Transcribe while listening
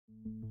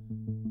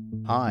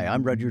Hi,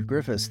 I'm Rudyard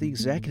Griffiths, the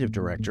Executive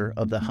Director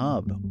of The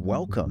Hub.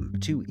 Welcome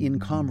to In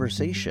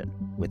Conversation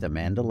with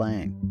Amanda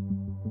Lang.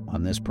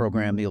 On this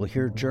program, you'll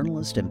hear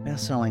journalist and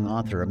best-selling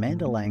author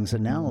Amanda Lang's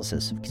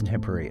analysis of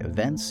contemporary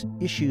events,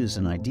 issues,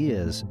 and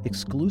ideas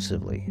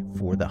exclusively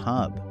for The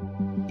Hub.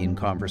 In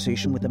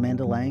Conversation with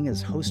Amanda Lang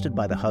is hosted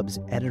by The Hub's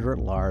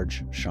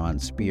editor-at-large, Sean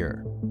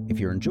Speer. If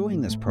you're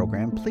enjoying this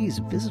program, please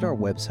visit our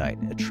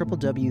website at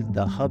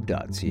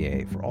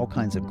www.thehub.ca for all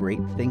kinds of great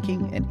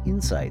thinking and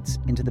insights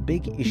into the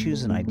big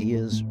issues and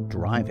ideas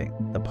driving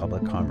the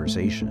public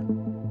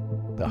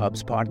conversation. The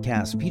Hub's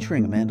podcasts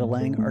featuring Amanda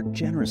Lang are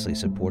generously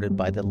supported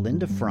by the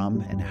Linda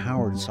Frum and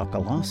Howard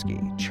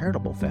Sokolowski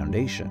Charitable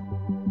Foundation.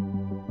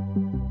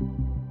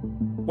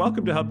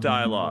 Welcome to Hub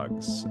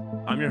Dialogues.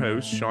 I'm your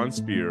host, Sean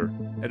Speer,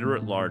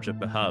 editor-at-large at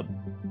The Hub.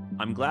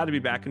 I'm glad to be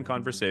back in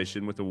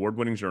conversation with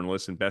award-winning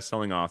journalist and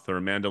best-selling author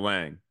Amanda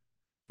Lang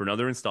for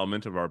another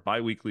installment of our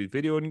bi-weekly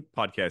video and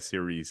podcast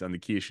series on the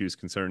key issues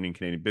concerning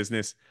Canadian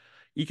business,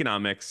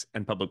 economics,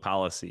 and public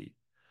policy.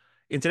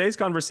 In today's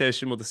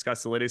conversation, we'll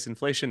discuss the latest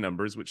inflation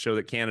numbers, which show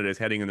that Canada is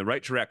heading in the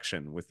right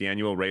direction, with the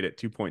annual rate at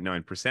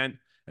 2.9%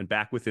 and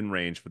back within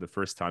range for the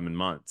first time in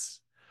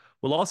months.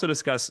 We'll also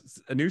discuss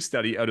a new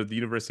study out of the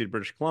University of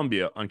British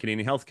Columbia on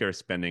Canadian healthcare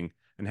spending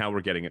and how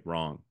we're getting it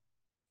wrong.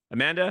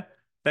 Amanda,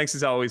 thanks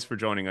as always for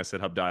joining us at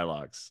Hub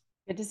Dialogues.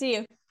 Good to see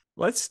you.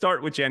 Let's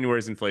start with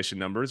January's inflation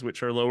numbers,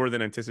 which are lower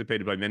than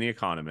anticipated by many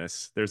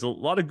economists. There's a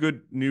lot of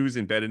good news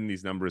embedded in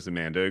these numbers,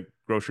 Amanda.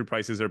 Grocery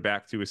prices are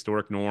back to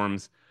historic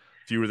norms.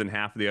 Fewer than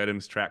half of the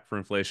items tracked for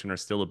inflation are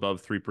still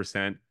above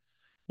 3%.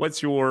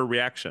 What's your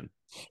reaction?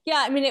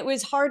 Yeah, I mean, it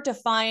was hard to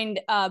find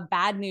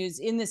bad news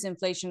in this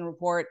inflation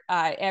report.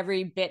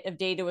 Every bit of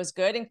data was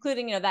good,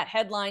 including, that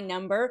headline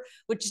number,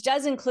 which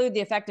does include the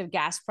effect of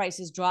gas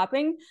prices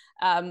dropping.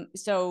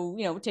 So,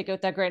 take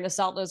out that grain of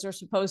salt as we're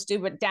supposed to,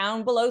 but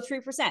down below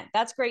 3%.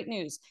 That's great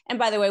news. And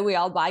by the way, we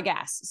all buy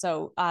gas.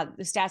 So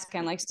the stats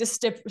can likes to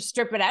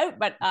strip it out,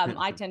 but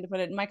I tend to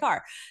put it in my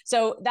car.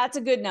 So that's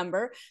a good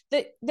number.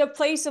 The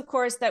place, of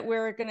course, that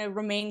we're going to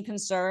remain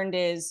concerned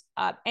is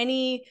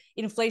any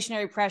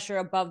inflationary pressure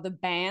above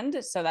the band,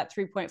 so that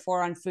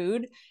 3.4 on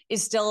food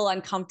is still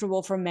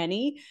uncomfortable for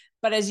many.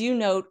 But as you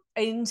note,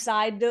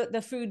 inside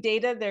the food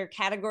data, there are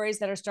categories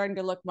that are starting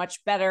to look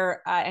much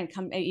better and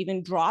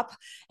even drop.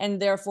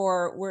 And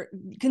therefore,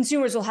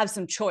 consumers will have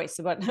some choice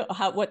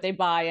about what they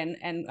buy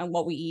and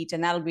what we eat.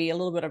 And that'll be a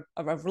little bit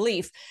of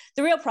relief.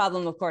 The real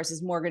problem, of course,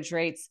 is mortgage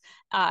rates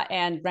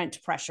and rent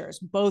pressures.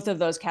 Both of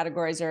those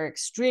categories are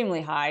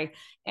extremely high.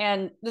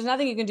 And there's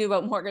nothing you can do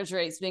about mortgage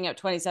rates being up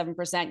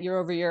 27% year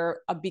over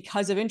year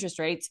because of interest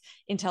rates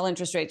until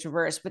interest rates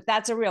reverse. But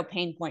that's a real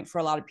pain point for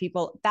a lot of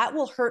people. That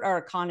will hurt our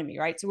economy,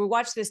 right? So we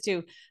watch this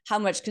too. How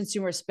much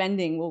consumer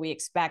spending will we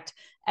expect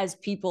as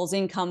people's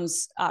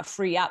incomes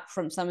free up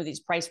from some of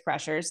these price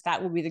pressures?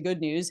 That will be the good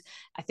news.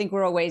 I think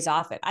we're a ways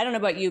off it. I don't know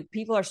about you.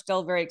 People are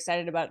still very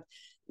excited about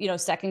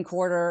second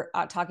quarter,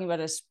 talking about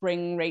a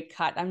spring rate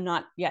cut. I'm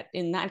not yet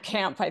in that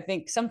camp. I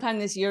think sometime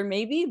this year,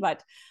 maybe,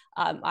 but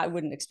I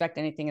wouldn't expect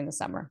anything in the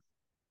summer.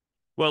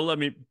 Well, let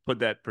me put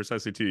that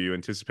precisely to you. You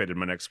anticipated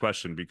my next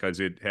question because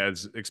it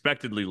has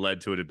expectedly led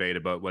to a debate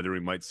about whether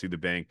we might see the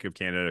Bank of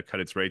Canada cut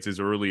its rates as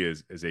early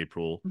as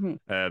April.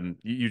 Mm-hmm.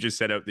 You just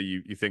set out that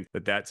you think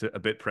that that's a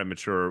bit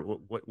premature.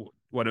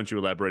 Why don't you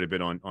elaborate a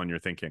bit on your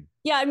thinking?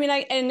 Yeah, I mean,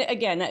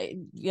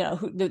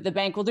 the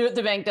bank will do what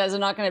the bank does. I'm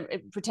not going to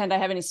pretend I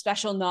have any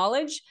special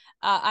knowledge.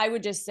 I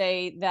would just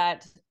say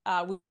that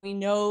we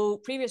know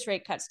previous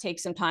rate cuts take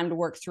some time to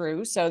work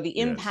through. So the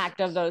impact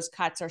of those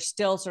cuts are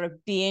still sort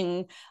of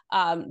being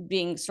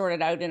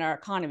sorted out in our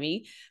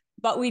economy.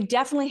 But we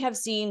definitely have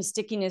seen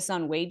stickiness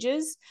on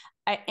wages.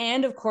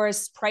 And of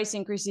course, price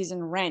increases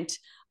in rent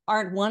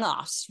aren't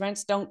one-offs.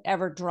 Rents don't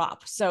ever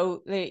drop.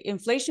 So the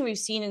inflation we've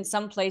seen in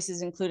some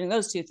places, including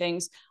those two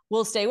things,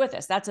 will stay with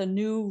us. That's a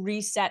new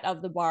reset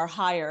of the bar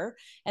higher.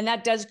 And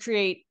that does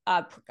create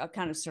a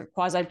kind of sort of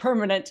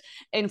quasi-permanent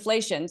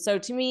inflation. So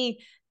to me,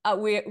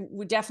 we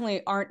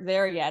definitely aren't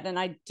there yet. And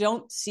I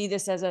don't see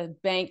this as a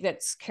bank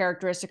that's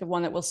characteristic of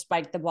one that will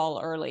spike the ball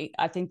early.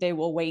 I think they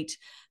will wait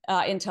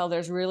until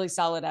there's really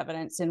solid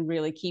evidence in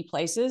really key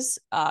places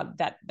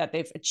that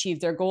they've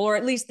achieved their goal, or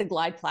at least the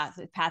glide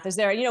path is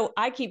there.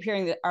 I keep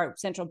hearing that our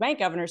central bank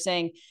governor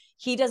saying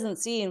he doesn't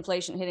see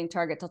inflation hitting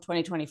target till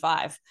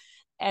 2025.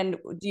 And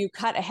do you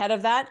cut ahead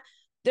of that?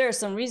 There are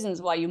some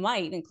reasons why you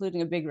might,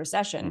 including a big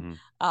recession,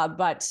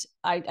 but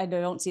I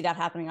don't see that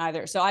happening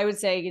either. So I would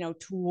say,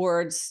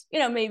 towards,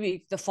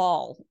 maybe the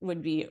fall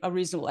would be a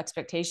reasonable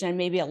expectation, and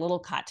maybe a little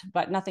cut,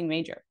 but nothing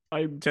major.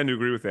 I tend to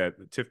agree with that.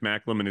 Tiff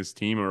Macklem and his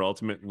team are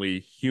ultimately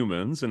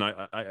humans, and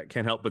I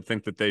can't help but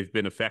think that they've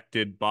been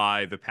affected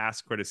by the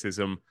past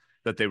criticism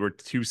that they were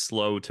too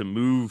slow to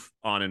move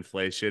on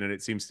inflation. And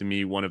it seems to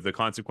me one of the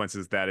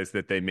consequences of that is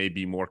that they may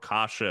be more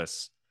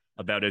cautious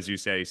about, as you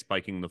say,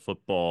 spiking the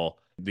football.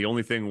 The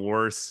only thing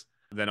worse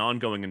than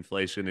ongoing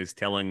inflation is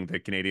telling the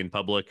Canadian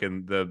public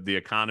and the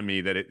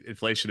economy that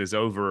inflation is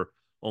over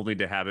only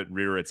to have it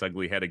rear its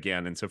ugly head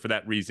again. And so for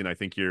that reason, I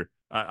think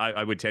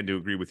I would tend to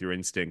agree with your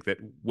instinct that,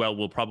 well,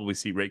 we'll probably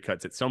see rate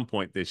cuts at some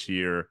point this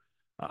year.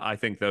 I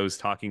think those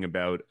talking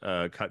about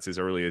cuts as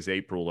early as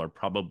April are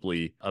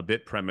probably a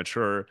bit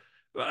premature.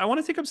 I want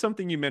to take up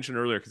something you mentioned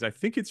earlier, because I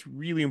think it's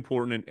really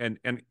important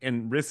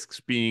and risks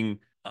being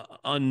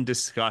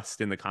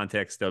undiscussed in the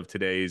context of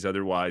today's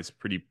otherwise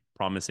pretty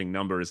promising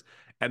numbers.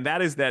 And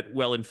that is that,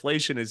 while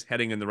inflation is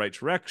heading in the right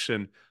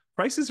direction,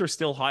 prices are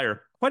still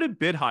higher, quite a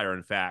bit higher,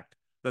 in fact,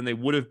 than they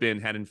would have been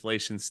had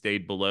inflation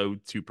stayed below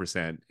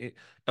 2%.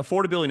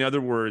 Affordability, in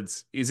other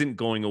words, isn't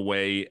going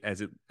away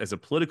as a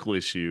political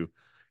issue.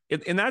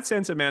 In that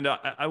sense, Amanda,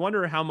 I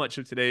wonder how much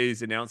of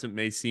today's announcement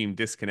may seem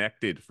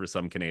disconnected for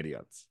some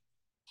Canadians.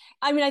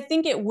 I mean, I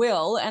think it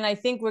will. And I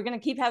think we're going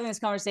to keep having this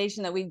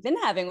conversation that we've been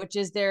having, which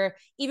is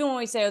even when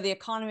we say, oh, the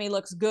economy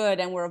looks good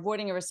and we're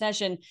avoiding a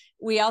recession,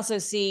 we also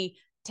see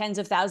tens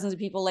of thousands of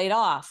people laid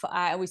off.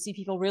 We see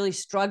people really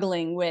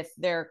struggling with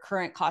their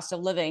current cost of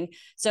living.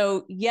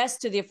 So yes,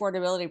 to the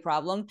affordability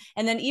problem.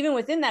 And then even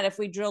within that, if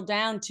we drill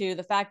down to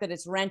the fact that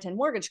it's rent and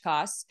mortgage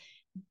costs,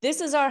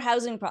 this is our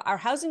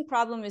housing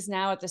problem is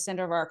now at the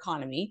center of our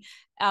economy.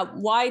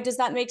 Why does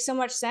that make so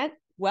much sense?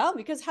 Well,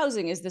 because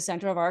housing is the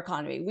center of our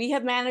economy. We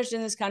have managed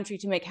in this country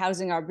to make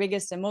housing our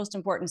biggest and most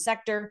important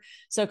sector.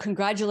 So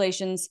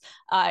congratulations.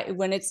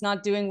 When it's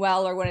not doing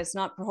well, or when it's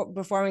not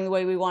performing the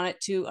way we want it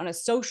to on a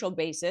social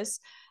basis,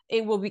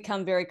 it will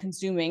become very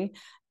consuming.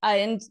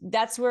 And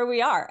that's where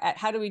we are.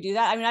 How do we do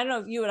that? I mean, I don't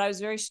know if you, but I was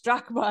very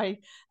struck by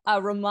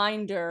a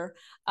reminder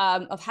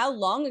of how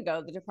long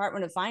ago the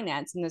Department of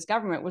Finance and this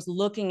government was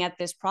looking at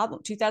this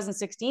problem.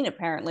 2016,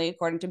 apparently,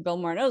 according to Bill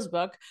Morneau's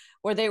book,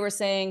 where they were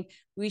saying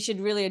we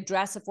should really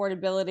address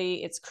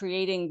affordability. It's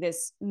creating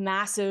this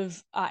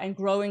massive and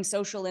growing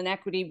social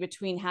inequity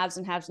between haves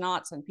and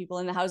have-nots, and people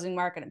in the housing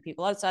market and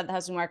people outside the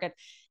housing market.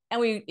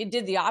 And it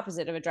did the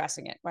opposite of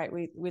addressing it, right?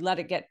 We let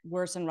it get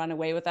worse and run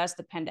away with us.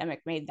 The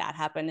pandemic made that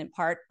happen in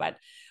part, but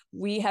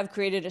we have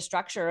created a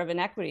structure of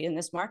inequity in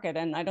this market,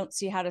 and I don't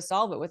see how to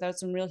solve it without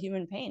some real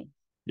human pain.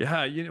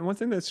 Yeah, one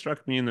thing that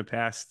struck me in the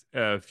past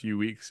few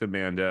weeks,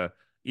 Amanda,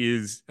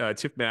 is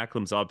Tiff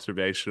Macklem's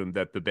observation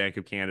that the Bank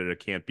of Canada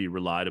can't be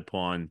relied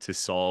upon to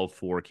solve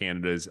for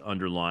Canada's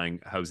underlying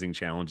housing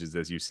challenges,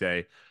 as you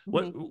say.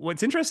 Mm-hmm.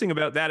 What's interesting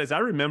about that is I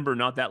remember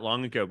not that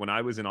long ago when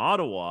I was in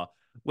Ottawa,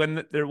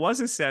 when there was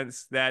a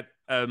sense that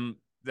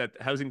that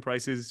housing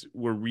prices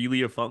were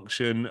really a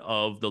function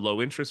of the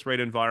low interest rate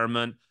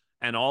environment,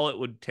 and all it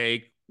would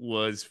take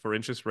was for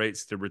interest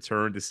rates to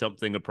return to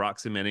something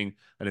approximating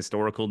an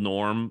historical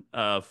norm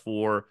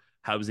for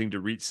housing to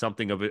reach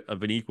something of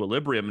an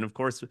equilibrium. And of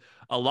course,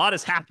 a lot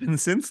has happened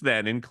since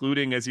then,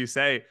 including, as you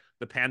say,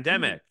 the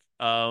pandemic,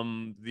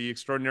 the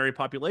extraordinary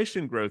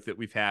population growth that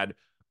we've had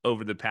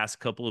over the past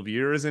couple of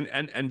years,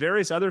 and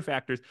various other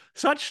factors,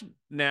 such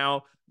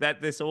now that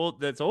this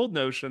old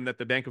notion that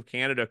the Bank of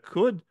Canada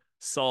could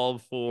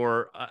solve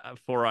for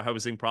our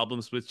housing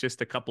problems with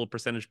just a couple of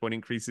percentage point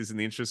increases in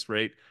the interest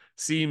rate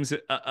seems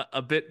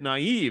a bit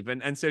naive.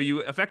 And so you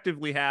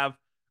effectively have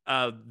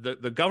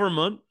the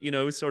government,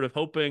 sort of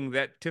hoping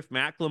that Tiff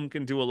Macklem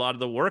can do a lot of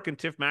the work, and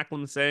Tiff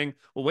Macklem saying,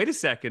 well, wait a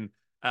second,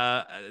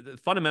 the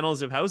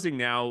fundamentals of housing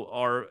now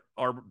are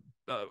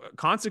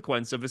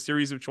consequence of a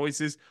series of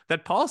choices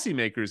that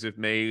policymakers have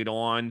made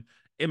on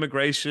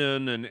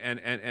immigration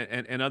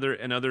and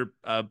other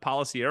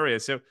policy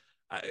areas. So,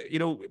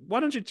 why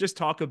don't you just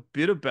talk a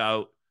bit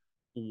about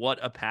what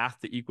a path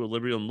to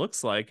equilibrium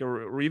looks like,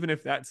 or even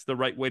if that's the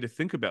right way to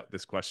think about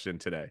this question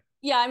today?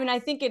 Yeah, I mean, I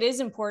think it is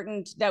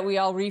important that we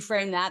all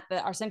reframe that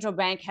our central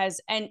bank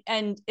has, and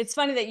it's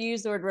funny that you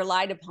use the word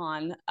relied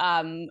upon,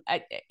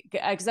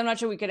 because I'm not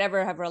sure we could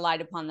ever have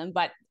relied upon them,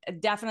 but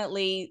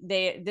definitely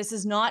this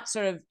is not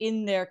sort of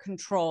in their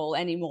control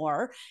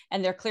anymore,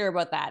 and they're clear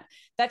about that.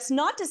 That's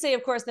not to say,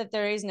 of course, that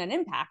there isn't an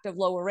impact of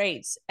lower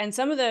rates. And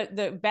some of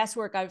the best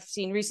work I've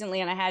seen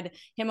recently, and I had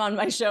him on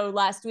my show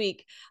last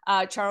week,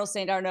 Charles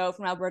St. Arnaud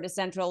from Alberta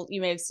Central,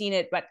 you may have seen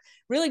it, but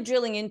really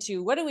drilling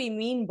into what do we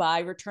mean by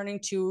returning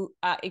to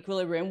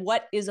equilibrium?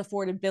 What is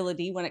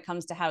affordability when it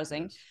comes to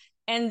housing? Yes.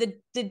 And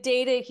the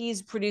data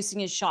he's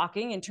producing is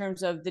shocking in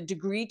terms of the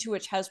degree to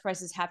which house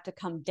prices have to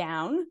come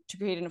down to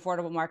create an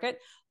affordable market,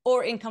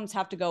 or incomes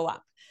have to go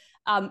up.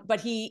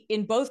 But he,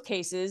 in both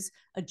cases,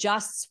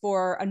 adjusts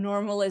for a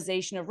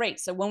normalization of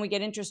rates. So when we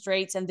get interest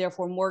rates and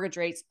therefore mortgage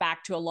rates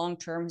back to a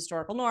long-term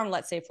historical norm,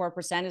 let's say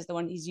 4% is the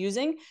one he's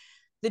using,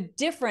 the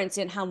difference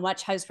in how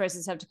much house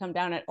prices have to come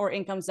down or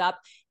incomes up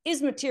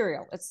is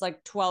material. It's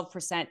like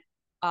 12%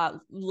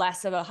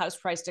 less of a house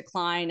price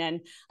decline,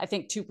 and I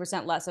think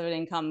 2% less of an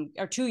income,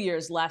 or 2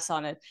 years less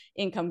on an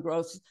income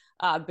growth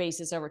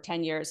basis over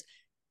 10 years.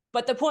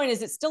 But the point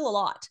is, it's still a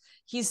lot.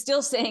 He's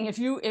still saying if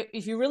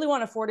you really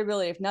want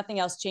affordability, if nothing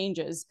else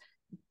changes,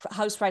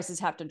 house prices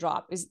have to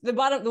drop. Is the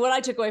bottom. What I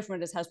took away from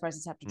it is house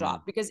prices have to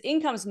drop, because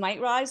incomes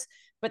might rise,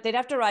 but they'd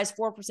have to rise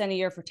 4% a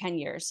year for 10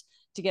 years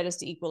to get us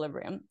to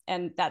equilibrium.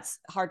 And that's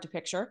hard to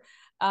picture.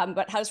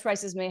 But house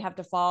prices may have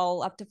to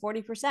fall up to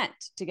 40%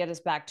 to get us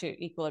back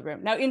to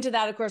equilibrium. Now, into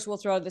that, of course, we'll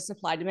throw the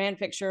supply demand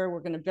picture. We're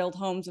going to build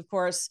homes, of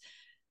course.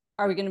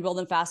 Are we going to build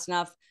them fast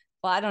enough?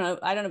 Well, I don't know.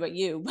 I don't know about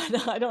you,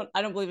 but I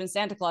don't believe in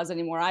Santa Claus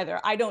anymore either.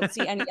 I don't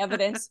see any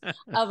evidence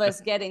of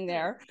us getting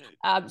there.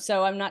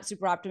 So I'm not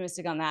super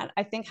optimistic on that.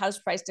 I think house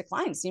price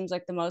decline seems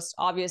like the most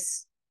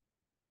obvious,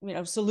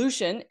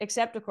 solution,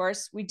 except of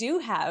course, we do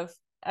have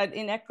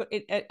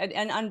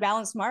an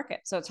unbalanced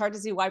market. So it's hard to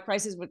see why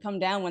prices would come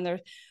down when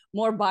there's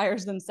more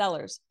buyers than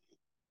sellers.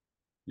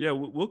 Yeah,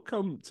 we'll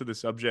come to the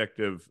subject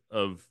of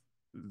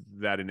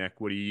that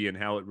inequity and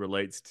how it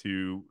relates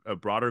to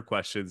broader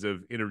questions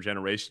of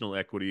intergenerational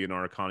equity in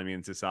our economy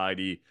and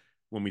society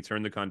when we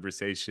turn the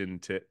conversation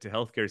to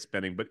healthcare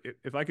spending. But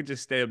if I could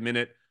just stay a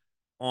minute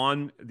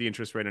on the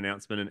interest rate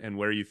announcement and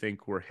where you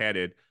think we're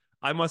headed.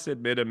 I must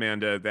admit,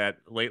 Amanda, that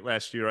late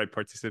last year I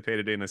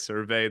participated in a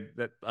survey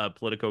that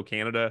Politico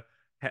Canada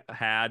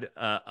had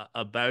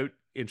about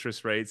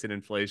interest rates and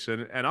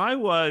inflation. And I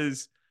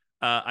was,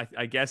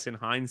 I guess in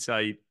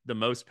hindsight, the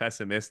most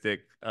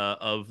pessimistic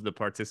of the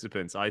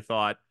participants. I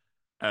thought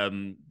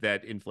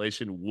that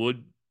inflation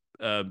would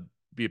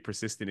be a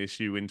persistent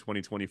issue in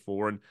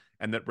 2024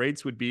 and that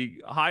rates would be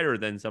higher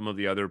than some of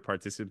the other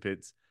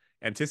participants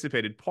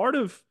anticipated. Part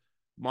of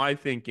my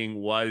thinking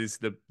was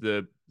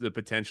the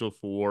potential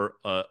for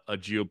a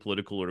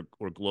geopolitical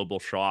or global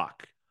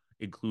shock,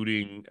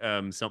 including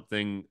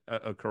something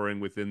occurring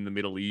within the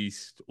Middle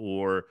East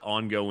or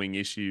ongoing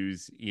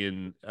issues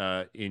in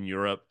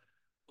Europe.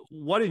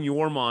 What, in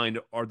your mind,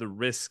 are the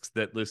risks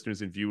that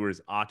listeners and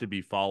viewers ought to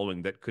be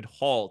following that could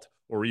halt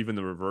or even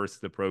reverse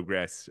the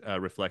progress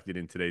reflected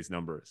in today's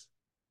numbers?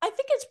 I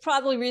think it's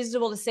probably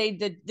reasonable to say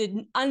that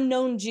the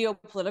unknown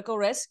geopolitical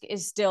risk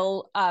is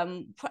still,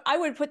 I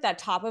would put that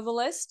top of the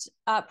list,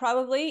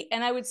 probably.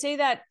 And I would say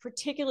that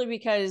particularly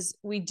because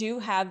we do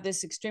have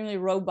this extremely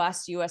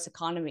robust US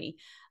economy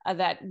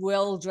that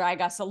will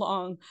drag us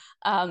along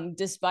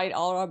despite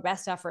all our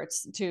best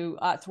efforts to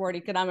thwart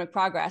economic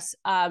progress.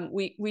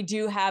 We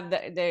do have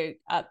the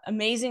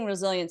amazing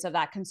resilience of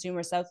that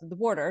consumer south of the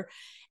border.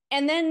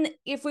 And then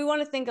if we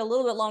want to think a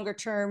little bit longer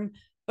term,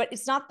 but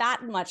it's not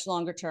that much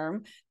longer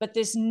term, but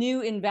this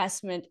new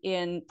investment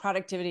in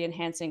productivity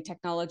enhancing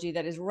technology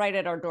that is right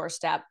at our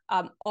doorstep,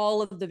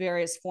 all of the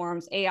various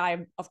forms,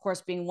 AI, of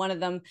course, being one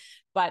of them,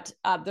 but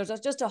there's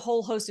just a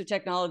whole host of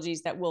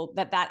technologies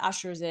that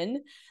ushers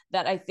in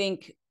that I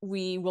think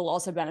we will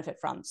also benefit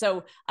from.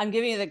 So I'm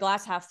giving you the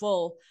glass half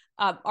full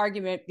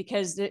argument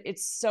because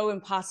it's so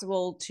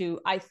impossible to,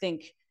 I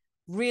think,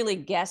 really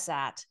guess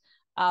at.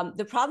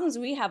 The problems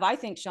we have, I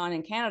think, Sean,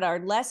 in Canada are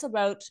less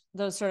about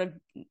those sort of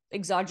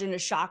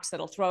exogenous shocks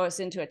that'll throw us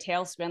into a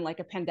tailspin like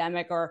a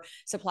pandemic or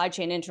supply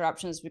chain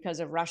interruptions because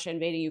of Russia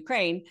invading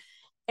Ukraine,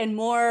 and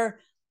more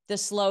the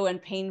slow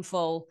and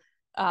painful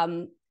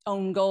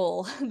own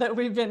goal that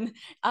we've been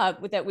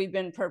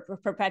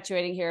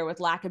perpetuating here with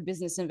lack of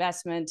business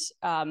investment,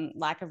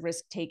 lack of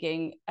risk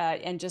taking,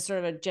 and just sort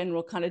of a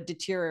general kind of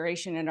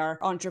deterioration in our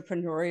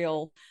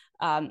entrepreneurial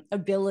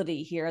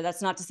ability here.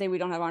 That's not to say we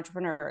don't have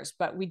entrepreneurs,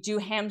 but we do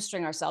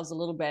hamstring ourselves a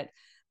little bit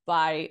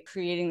by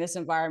creating this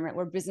environment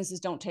where businesses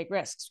don't take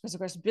risks, because of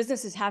course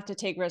businesses have to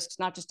take risks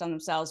not just on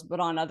themselves but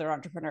on other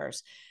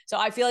entrepreneurs. So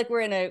I feel like we're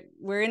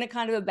in a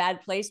kind of a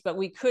bad place, but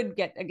we could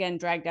get again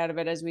dragged out of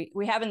it as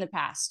we have in the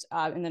past.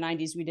 In the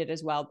 90s we did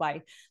as well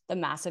by the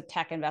massive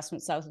tech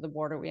investment south of the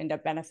border. We end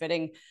up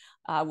benefiting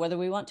whether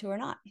we want to or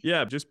not.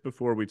 Yeah, just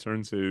before we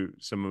turn to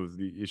some of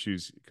the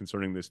issues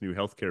concerning this new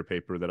healthcare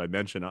paper that I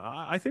mentioned,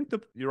 I think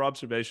your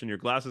observation, your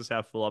glasses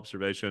half full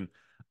observation,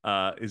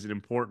 is an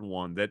important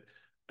one. That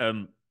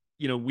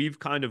we've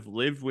kind of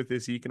lived with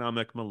this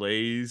economic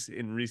malaise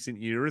in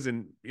recent years.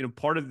 And,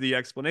 part of the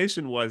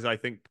explanation was, I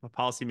think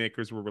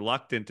policymakers were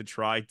reluctant to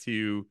try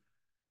to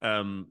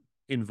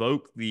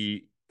invoke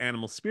the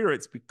animal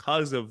spirits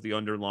because of the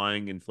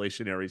underlying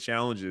inflationary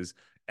challenges.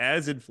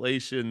 As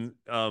inflation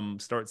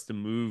starts to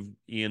move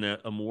in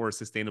a more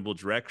sustainable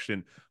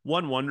direction,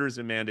 one wonders,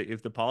 Amanda,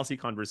 if the policy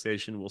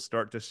conversation will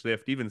start to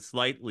shift even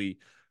slightly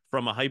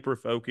from a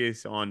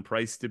hyper-focus on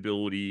price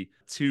stability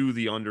to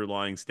the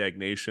underlying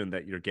stagnation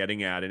that you're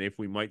getting at, and if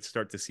we might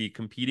start to see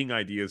competing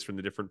ideas from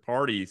the different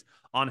parties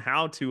on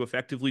how to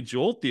effectively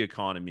jolt the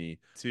economy,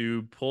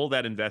 to pull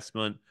that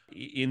investment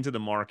into the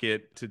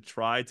market, to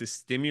try to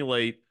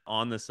stimulate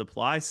on the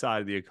supply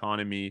side of the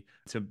economy,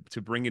 to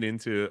bring it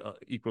into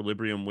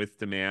equilibrium with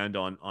demand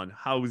on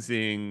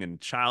housing and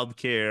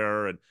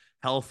childcare and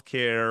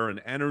healthcare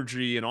and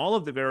energy and all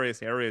of the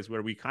various areas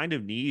where we kind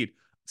of need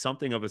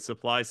something of a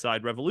supply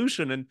side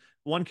revolution. And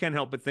one can't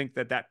help but think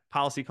that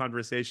policy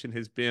conversation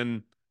has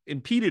been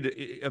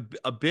impeded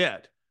a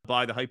bit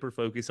by the hyper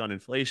focus on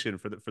inflation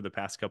for the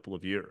past couple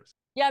of years.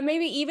 Yeah,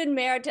 maybe even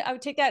I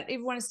would take that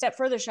even one step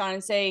further, Sean,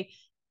 and say,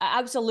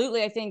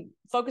 absolutely, I think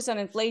focus on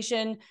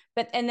inflation,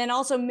 and then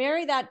also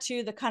marry that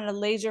to the kind of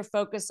laser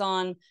focus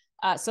on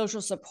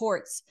social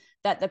supports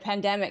that the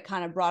pandemic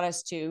kind of brought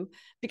us to.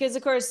 Because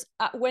of course,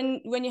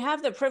 when you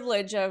have the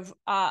privilege of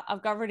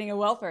governing a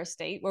welfare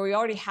state where we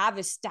already have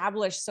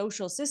established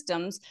social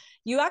systems,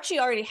 you actually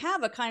already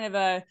have a kind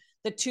of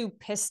the two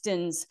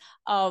pistons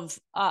of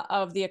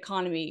the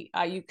economy.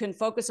 You can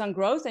focus on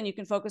growth and you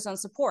can focus on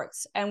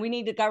supports. And we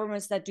need the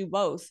governments that do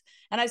both.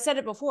 And I've said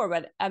it before,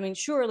 but I mean,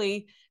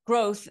 surely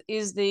growth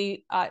is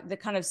the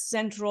kind of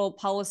central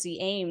policy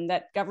aim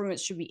that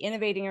governments should be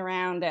innovating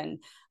around and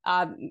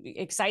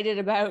excited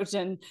about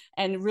and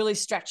really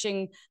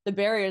stretching the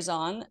barriers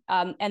on.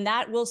 And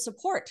that will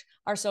support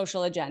our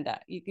social agenda.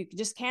 You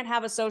just can't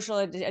have a social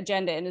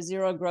agenda in a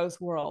zero growth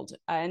world.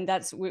 And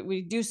that's,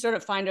 we do sort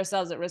of find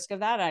ourselves at risk of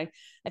that. I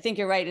think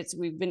you're right.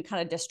 We've been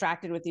kind of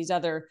distracted with these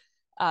other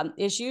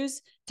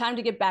issues. Time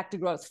to get back to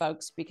growth,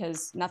 folks,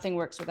 because nothing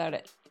works without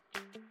it.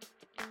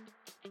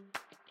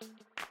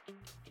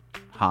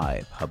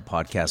 Hi, Hub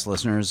Podcast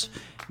listeners.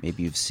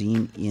 Maybe you've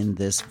seen in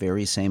this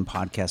very same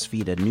podcast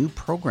feed a new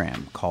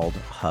program called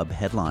Hub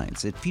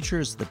Headlines. It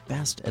features the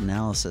best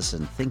analysis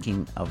and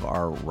thinking of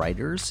our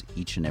writers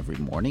each and every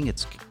morning.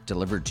 It's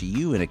delivered to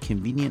you in a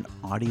convenient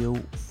audio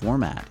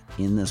format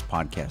in this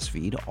podcast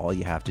feed. All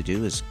you have to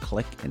do is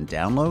click and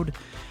download.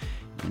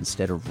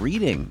 Instead of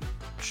reading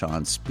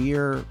Sean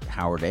Speer,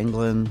 Howard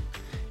Englund,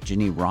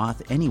 Ginny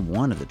Roth, any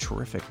one of the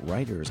terrific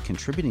writers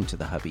contributing to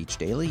the Hub each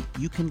daily,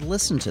 you can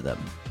listen to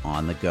them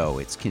on the go.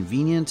 It's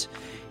convenient.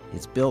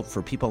 It's built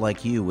for people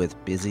like you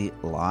with busy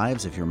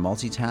lives. If you're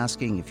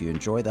multitasking, if you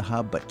enjoy the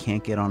Hub but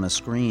can't get on a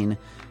screen,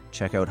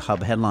 check out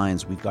Hub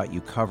Headlines. We've got you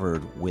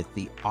covered with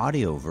the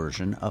audio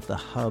version of the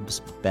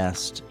Hub's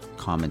best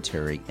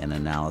commentary and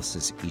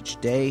analysis each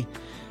day.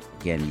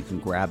 Again, you can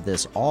grab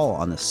this all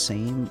on the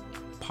same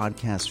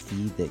podcast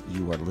feed that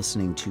you are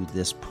listening to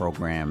this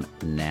program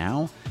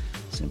now.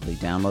 Simply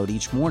download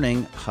each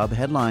morning Hub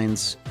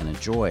Headlines and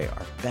enjoy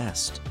our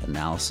best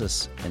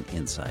analysis and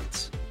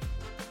insights.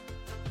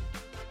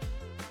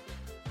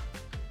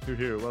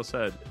 Here, well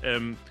said.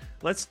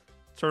 Let's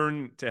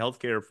turn to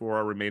healthcare for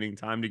our remaining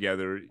time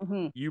together.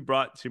 Mm-hmm. You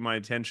brought to my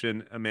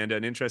attention, Amanda,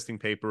 an interesting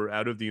paper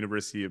out of the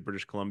University of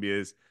British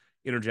Columbia's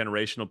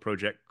intergenerational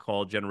project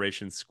called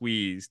Generation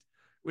Squeezed,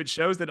 which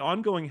shows that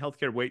ongoing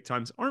healthcare wait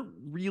times aren't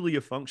really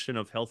a function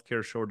of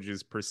healthcare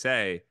shortages per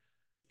se.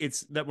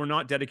 It's that we're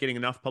not dedicating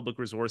enough public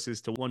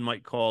resources to one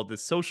might call the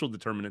social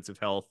determinants of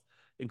health,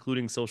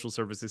 including social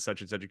services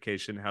such as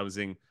education,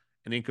 housing,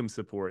 and income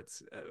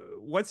supports.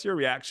 What's your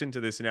reaction to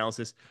this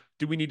analysis?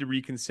 Do we need to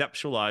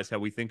reconceptualize how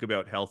we think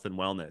about health and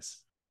wellness?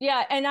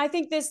 Yeah, and I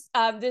think this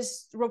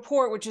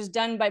report, which was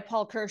done by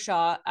Paul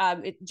Kershaw,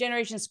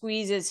 Generation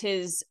Squeeze is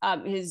his,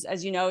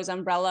 as you know, his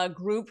umbrella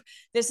group.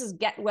 This is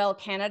Get Well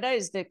Canada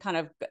is the kind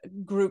of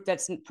group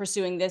that's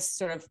pursuing this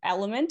sort of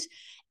element.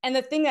 And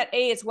the thing that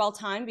it's well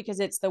timed because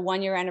it's the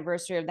 1-year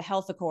anniversary of the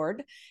Health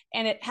Accord,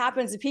 and it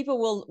happens that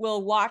people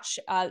will watch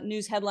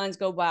news headlines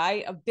go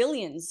by of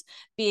billions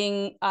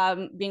being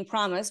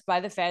promised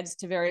by the feds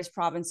to various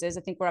provinces.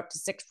 I think we're up to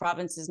 6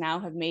 provinces now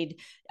have made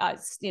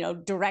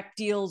direct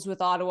deals with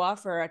Ottawa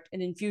for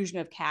an infusion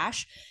of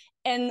cash.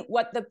 And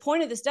what the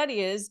point of the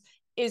study is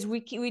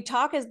we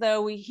talk as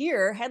though we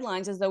hear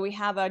headlines as though we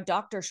have a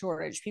doctor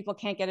shortage. People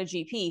can't get a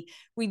GP.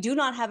 We do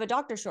not have a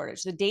doctor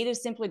shortage. The data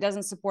simply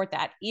doesn't support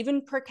that.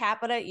 Even per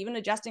capita, even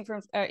adjusting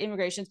for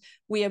immigration,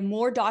 we have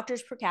more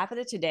doctors per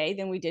capita today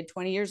than we did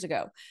 20 years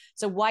ago.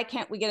 So why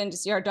can't we get in to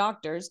see our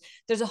doctors?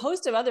 There's a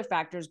host of other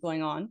factors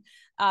going on.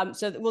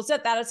 So we'll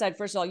set that aside.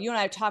 First of all, you and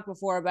I have talked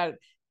before about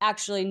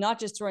actually not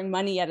just throwing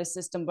money at a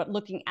system, but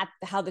looking at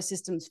how the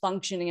system's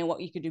functioning and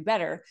what you could do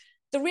better.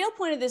 The real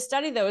point of this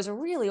study, though, is a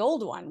really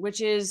old one,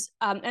 which is,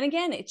 and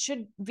again, it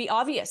should be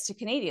obvious to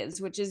Canadians,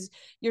 which is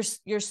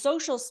your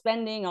social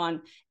spending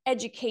on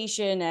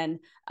education and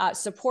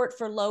support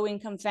for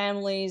low-income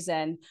families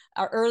and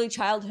early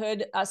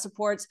childhood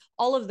supports.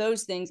 All of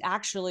those things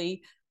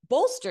actually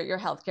bolster your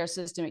healthcare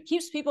system. It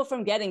keeps people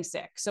from getting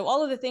sick. So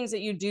all of the things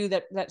that you do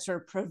that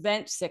sort of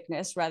prevent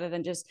sickness rather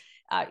than just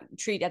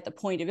treat at the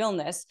point of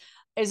illness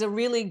is a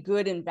really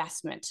good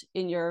investment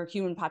in your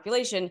human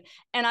population.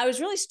 And I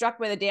was really struck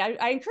by the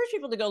data. I encourage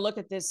people to go look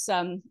at this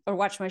or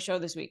watch my show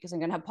this week because I'm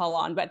going to have Paul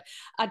on, but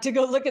to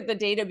go look at the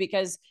data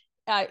because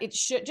it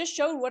just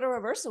showed what a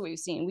reversal we've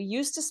seen. We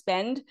used to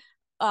spend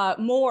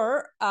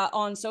more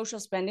on social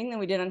spending than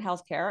we did on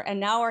healthcare. And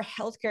now our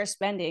healthcare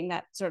spending,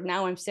 that sort of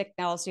now I'm sick,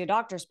 now I'll see a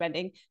doctor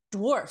spending,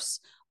 dwarfs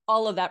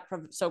all of that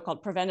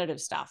so-called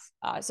preventative stuff.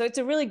 So it's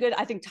a really good,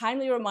 I think,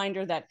 timely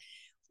reminder that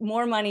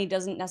more money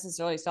doesn't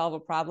necessarily solve a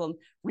problem.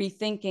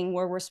 Rethinking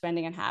where we're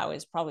spending and how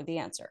is probably the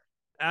answer.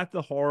 At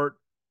the heart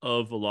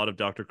of a lot of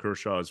Dr.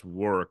 Kershaw's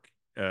work,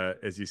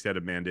 as you said,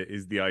 Amanda,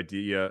 is the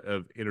idea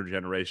of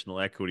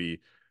intergenerational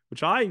equity,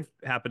 which I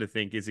happen to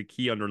think is a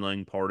key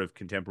underlying part of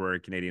contemporary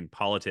Canadian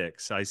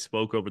politics. I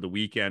spoke over the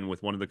weekend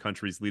with one of the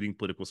country's leading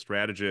political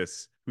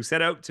strategists who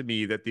set out to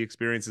me that the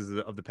experiences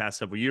of the past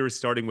several years,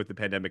 starting with the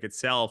pandemic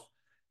itself,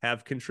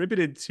 have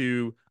contributed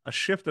to a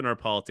shift in our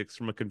politics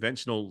from a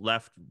conventional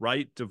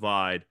left-right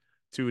divide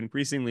to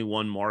increasingly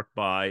one marked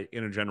by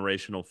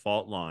intergenerational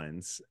fault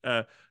lines.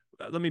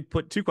 let me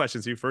put two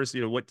questions to you. First,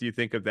 what do you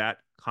think of that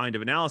kind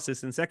of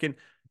analysis? And second,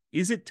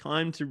 is it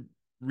time to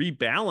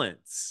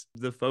rebalance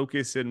the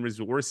focus and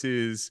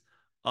resources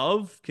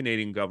of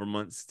Canadian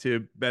governments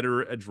to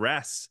better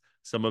address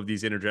some of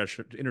these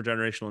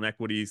intergenerational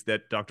inequities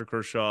that Dr.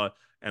 Kershaw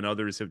and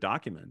others have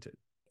documented?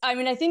 I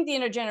mean, I think the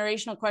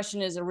intergenerational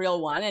question is a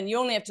real one, and you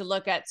only have to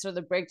look at sort of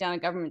the breakdown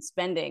of government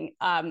spending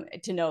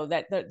to know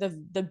that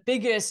the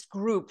biggest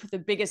group, the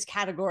biggest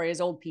category is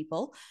old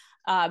people.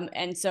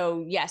 And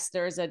so, yes,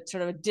 there's a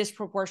sort of a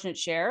disproportionate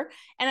share.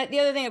 And the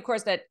other thing, of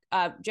course, that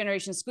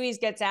Generation Squeeze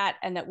gets at,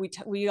 and that we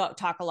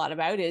talk a lot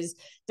about, is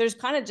there's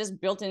kind of just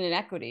built-in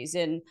inequities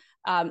in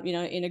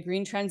in a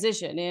green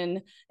transition,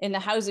 in the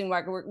housing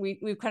market.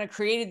 We've kind of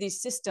created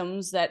these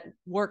systems that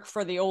work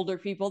for the older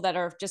people that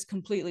are just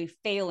completely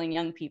failing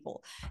young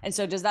people. And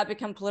so, does that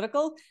become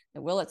political?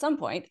 It will at some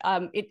point.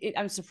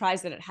 I'm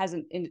surprised that it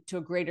hasn't to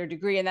a greater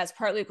degree, and that's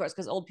partly, of course,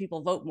 because old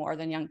people vote more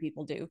than young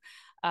people do.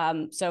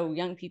 So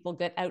young people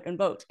get out and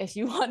vote if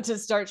you want to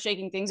start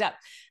shaking things up.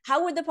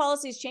 How would the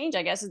policies change,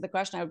 I guess, is the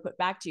question I would put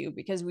back to you,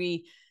 because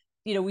we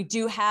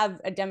do have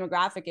a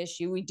demographic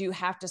issue. We do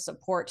have to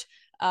support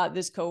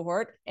this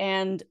cohort.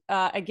 And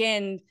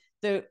again,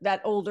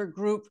 that older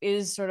group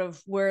is sort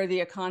of where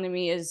the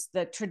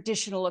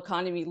traditional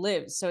economy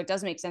lives. So it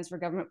does make sense for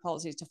government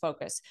policies to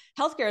focus.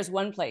 Healthcare is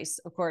one place,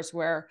 of course,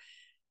 where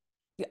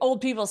the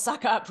old people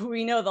suck up.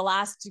 We know the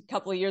last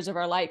couple of years of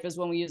our life is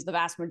when we use the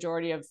vast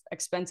majority of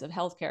expensive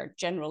healthcare,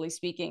 generally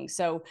speaking.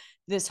 So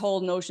this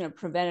whole notion of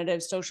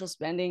preventative social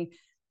spending,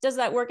 does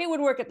that work? It would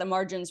work at the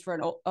margins for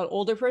an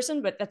older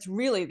person, but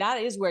that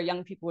is where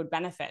young people would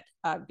benefit.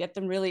 Get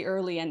them really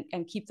early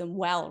and keep them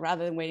well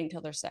rather than waiting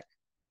till they're sick.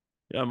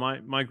 Yeah,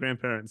 my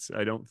grandparents,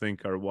 I don't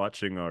think, are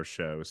watching our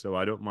show, so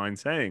I don't mind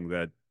saying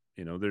that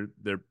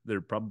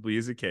there probably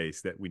is a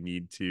case that we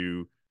need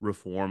to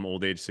reform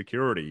old age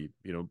security,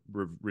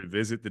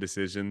 revisit the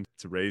decision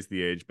to raise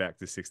the age back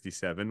to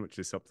 67, which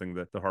is something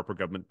that the Harper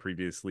government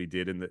previously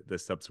did and the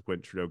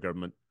subsequent Trudeau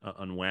government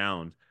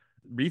unwound.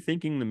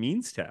 Rethinking the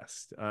means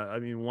test.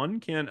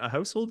 A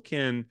household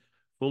can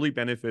fully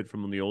benefit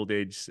from the old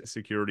age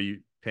security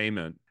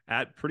payment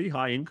at pretty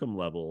high income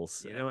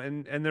levels,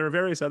 and there are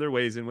various other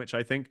ways in which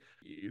I think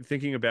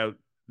thinking about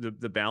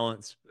the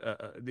balance,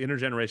 the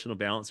intergenerational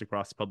balance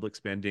across public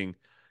spending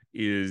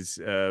is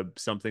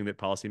something that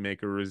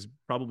policymakers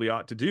probably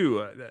ought to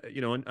do.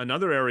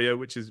 Another area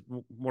which is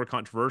more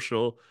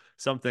controversial,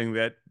 something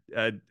that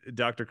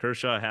Dr.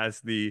 Kershaw has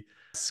the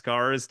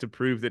scars to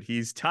prove that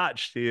he's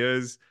touched,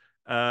 is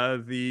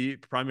the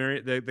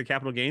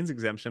capital gains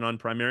exemption on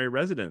primary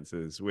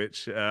residences,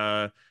 which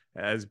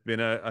has been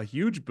a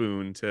huge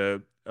boon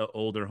to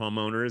older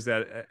homeowners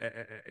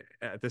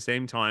at the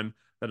same time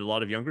that a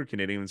lot of younger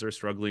Canadians are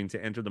struggling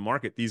to enter the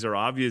market. These are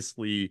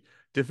obviously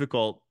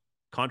difficult,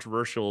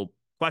 controversial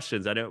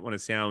questions. I don't want to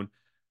sound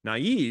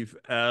naive,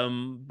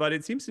 but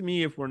it seems to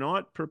me if we're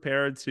not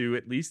prepared to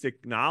at least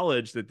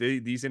acknowledge that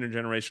these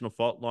intergenerational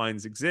fault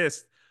lines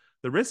exist,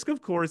 the risk,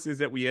 of course, is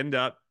that we end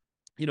up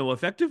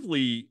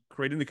effectively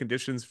creating the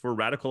conditions for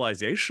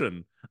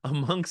radicalization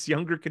amongst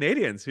younger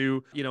Canadians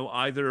who,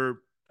 either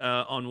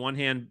on one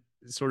hand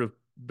sort of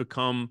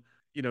become,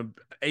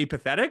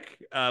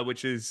 apathetic,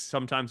 which is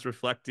sometimes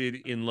reflected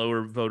in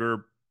lower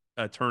voter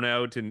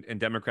turnout and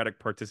democratic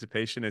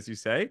participation, as you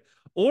say,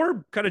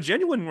 or kind of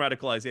genuine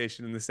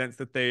radicalization in the sense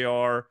that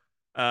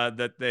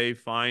they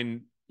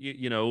find,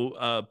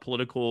 a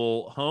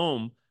political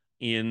home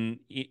in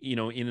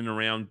and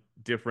around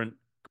different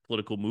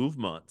political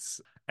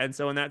movements. And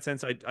so in that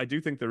sense, I do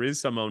think there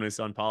is some onus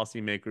on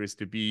policymakers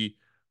to be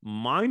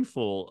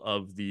mindful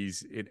of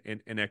these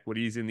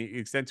inequities in the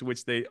extent to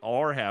which they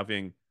are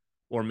having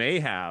or may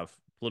have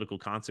political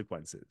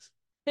consequences.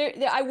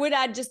 I would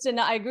add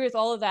I agree with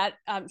all of that,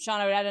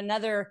 Sean. I would add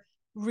another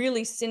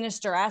really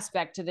sinister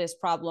aspect to this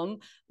problem,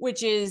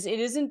 which is it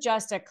isn't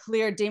just a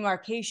clear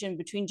demarcation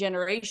between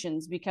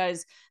generations,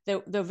 because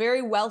the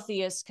very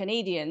wealthiest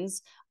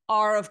Canadians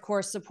are, of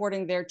course,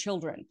 supporting their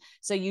children.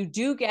 So you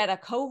do get a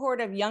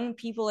cohort of young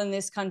people in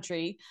this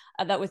country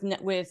that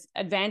with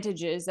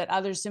advantages that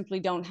others simply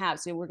don't have.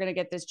 So we're going to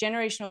get this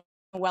generational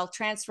wealth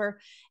transfer.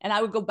 And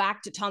I would go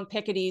back to Tom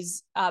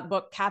Piketty's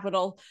book,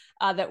 Capital,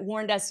 that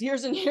warned us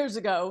years and years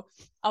ago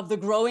of the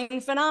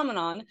growing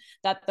phenomenon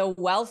that the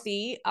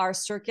wealthy are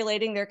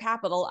circulating their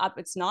capital up.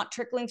 It's not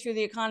trickling through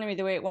the economy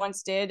the way it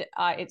once did.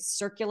 It's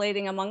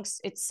circulating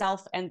amongst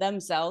itself and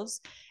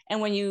themselves.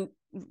 And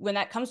when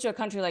that comes to a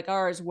country like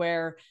ours,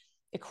 where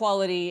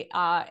equality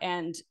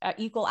and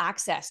equal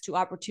access to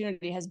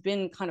opportunity has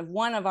been kind of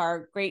one of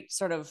our great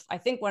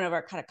one of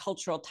our kind of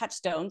cultural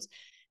touchstones,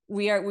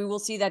 we will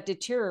see that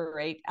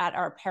deteriorate at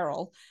our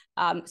peril.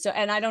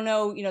 And I don't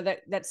know,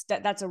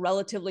 that's a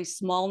relatively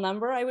small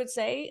number, I would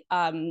say,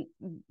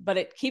 but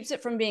it keeps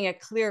it from being a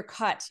clear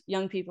cut.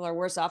 Young people are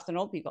worse off than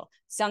old people.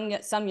 Some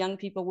young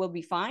people will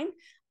be fine.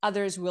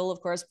 Others will,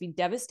 of course, be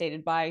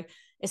devastated by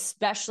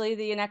especially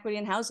the inequity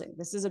in housing.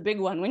 This is a big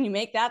one. When you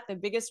make that the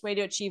biggest way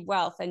to achieve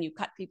wealth and you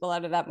cut people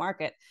out of that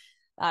market,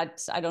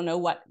 I don't know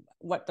what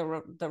the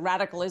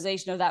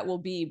radicalization of that will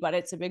be, but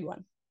it's a big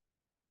one.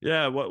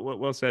 Yeah,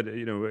 well said.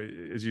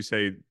 As you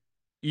say,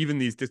 even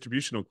these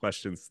distributional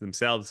questions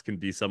themselves can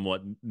be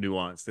somewhat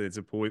nuanced. It's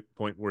a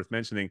point worth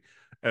mentioning.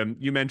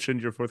 You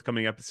mentioned your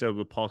forthcoming episode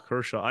with Paul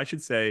Kershaw. I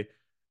should say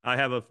I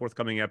have a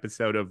forthcoming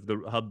episode of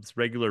the Hub's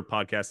regular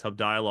podcast, Hub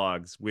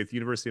Dialogues, with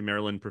University of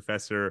Maryland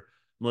professor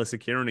Melissa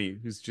Kearney,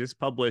 who's just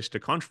published a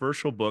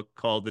controversial book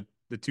called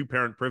The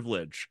Two-Parent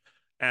Privilege.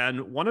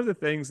 And one of the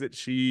things that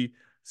she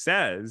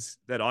says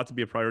that ought to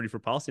be a priority for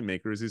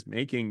policymakers is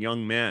making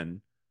young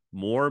men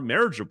more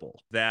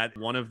marriageable. That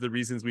one of the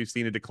reasons we've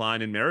seen a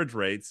decline in marriage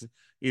rates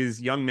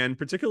is young men,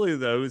 particularly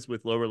those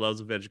with lower levels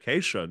of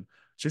education,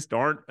 just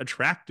aren't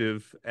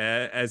attractive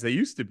as they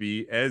used to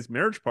be as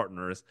marriage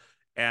partners.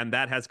 And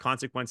that has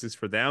consequences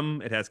for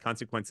them. It has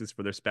consequences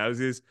for their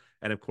spouses.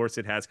 And of course,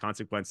 it has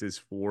consequences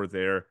for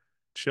their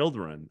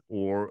children.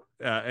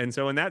 And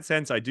so in that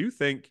sense, I do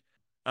think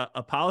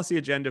a policy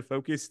agenda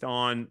focused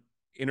on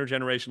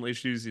intergenerational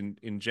issues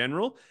in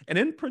general, and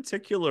in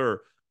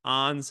particular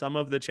on some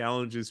of the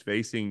challenges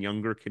facing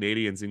younger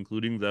Canadians,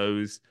 including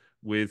those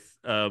with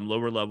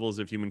lower levels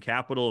of human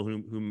capital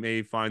who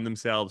may find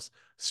themselves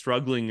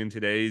struggling in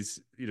today's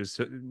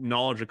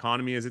knowledge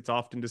economy, as it's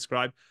often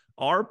described,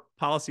 are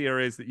policy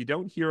areas that you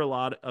don't hear a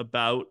lot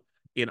about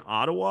in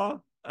Ottawa,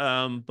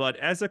 but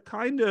as a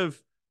kind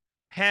of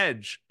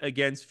hedge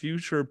against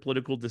future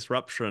political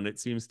disruption, it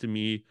seems to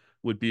me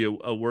would be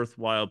a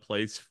worthwhile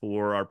place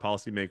for our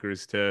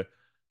policymakers to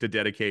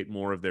dedicate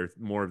more of their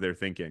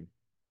thinking.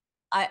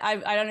 I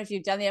don't know if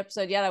you've done the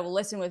episode yet. I will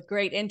listen with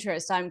great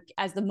interest. I'm,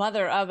 as the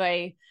mother of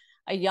a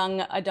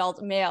young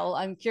adult male,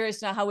 I'm curious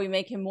to know how we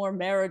make him more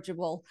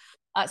marriageable.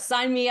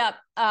 Sign me up.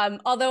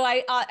 Although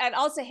I'd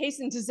also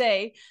hasten to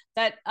say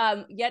that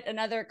yet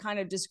another kind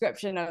of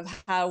description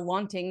of how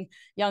wanting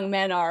young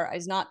men are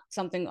is not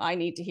something I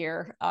need to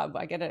hear.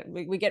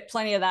 We get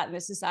plenty of that in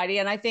this society,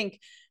 and I think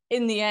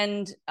in the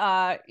end,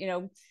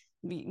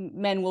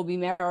 men will be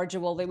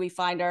marriageable, that we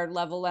find our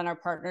level and our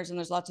partners, and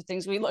there's lots of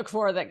things we look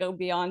for that go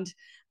beyond.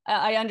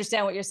 I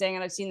understand what you're saying,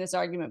 and I've seen this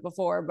argument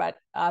before, but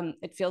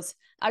it feels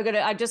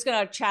I'm just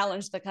gonna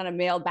challenge the kind of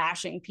male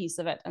bashing piece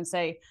of it and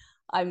say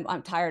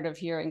I'm tired of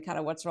hearing kind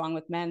of what's wrong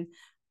with men.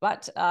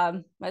 But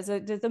as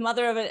the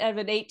mother of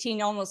an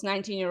 18, almost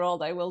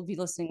 19-year-old, I will be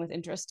listening with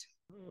interest.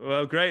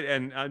 Well, great.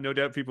 And no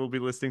doubt people will be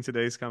listening to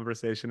today's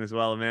conversation as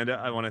well. Amanda,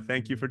 I want to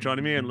thank you for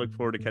joining me and look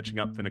forward to catching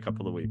up in a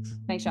couple of weeks.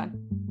 Thanks, Sean.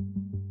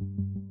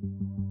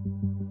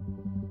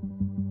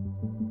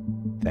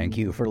 Thank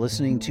you for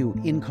listening to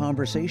In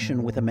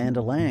Conversation with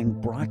Amanda Lang,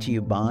 brought to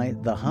you by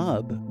The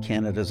Hub,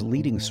 Canada's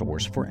leading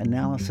source for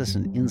analysis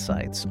and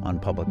insights on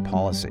public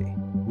policy.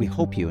 We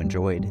hope you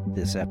enjoyed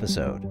this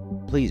episode.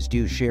 Please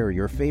do share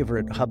your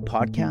favorite Hub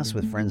podcasts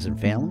with friends and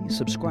family,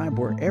 subscribe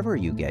wherever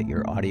you get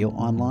your audio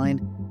online,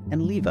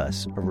 and leave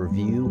us a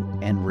review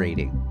and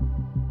rating.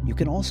 You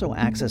can also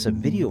access a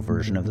video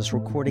version of this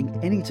recording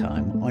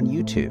anytime on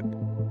YouTube.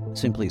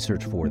 Simply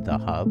search for The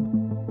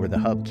Hub or The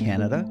Hub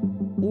Canada,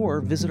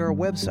 or visit our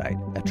website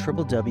at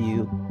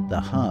www.thehub.ca.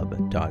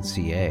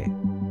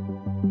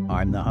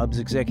 I'm the Hub's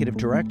Executive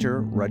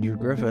Director, Rudyard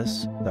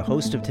Griffiths. The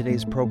host of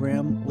today's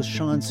program was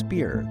Sean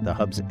Speer, the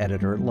Hub's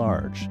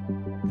Editor-at-Large.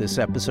 This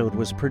episode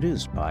was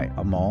produced by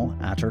Amal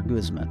Attar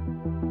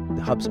Guzman.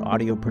 The Hub's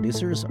audio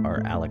producers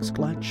are Alex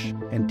Glutch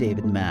and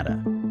David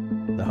Matta.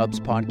 The Hub's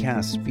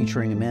podcasts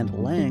featuring Amanda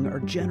Lang are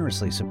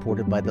generously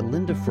supported by the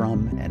Linda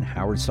Frum and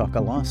Howard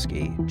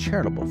Sokolowski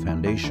Charitable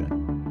Foundation.